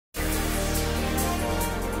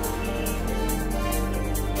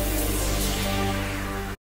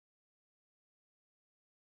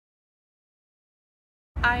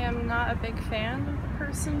I am not a big fan of the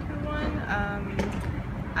person who won.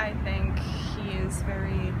 I think he is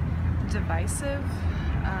very divisive.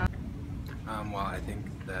 Well, I think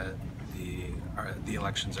that the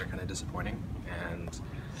elections are kind of disappointing, and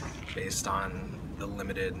based on the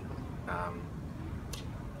limited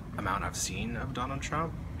amount I've seen of Donald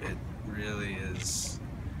Trump, it really is.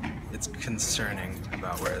 It's concerning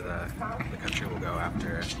about where the country will go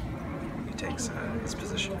after he takes his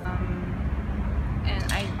position.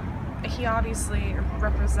 And he obviously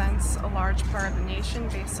represents a large part of the nation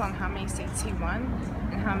based on how many states he won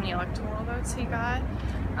and how many electoral votes he got.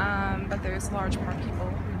 But there's a large part of people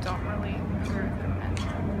who don't really agree with him.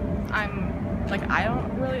 And I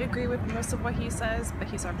don't really agree with most of what he says, but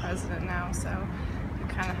he's our president now, so we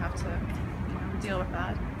kind of have to, deal with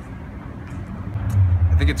that.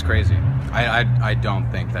 I think it's crazy. I don't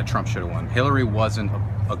think that Trump should have won. Hillary wasn't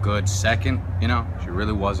a good second, she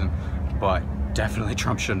really wasn't, but definitely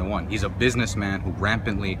Trump shouldn't have won. He's a businessman who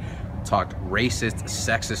rampantly talked racist,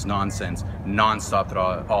 sexist nonsense nonstop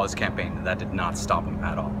throughout all his campaign. That did not stop him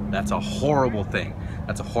at all. That's a horrible thing.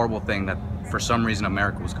 That's a horrible thing that for some reason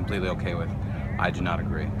America was completely okay with. I do not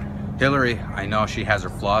agree. Hillary, I know she has her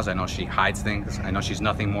flaws. I know she hides things. I know she's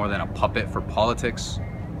nothing more than a puppet for politics.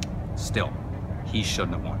 Still, he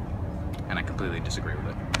shouldn't have won. And I completely disagree with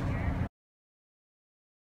it.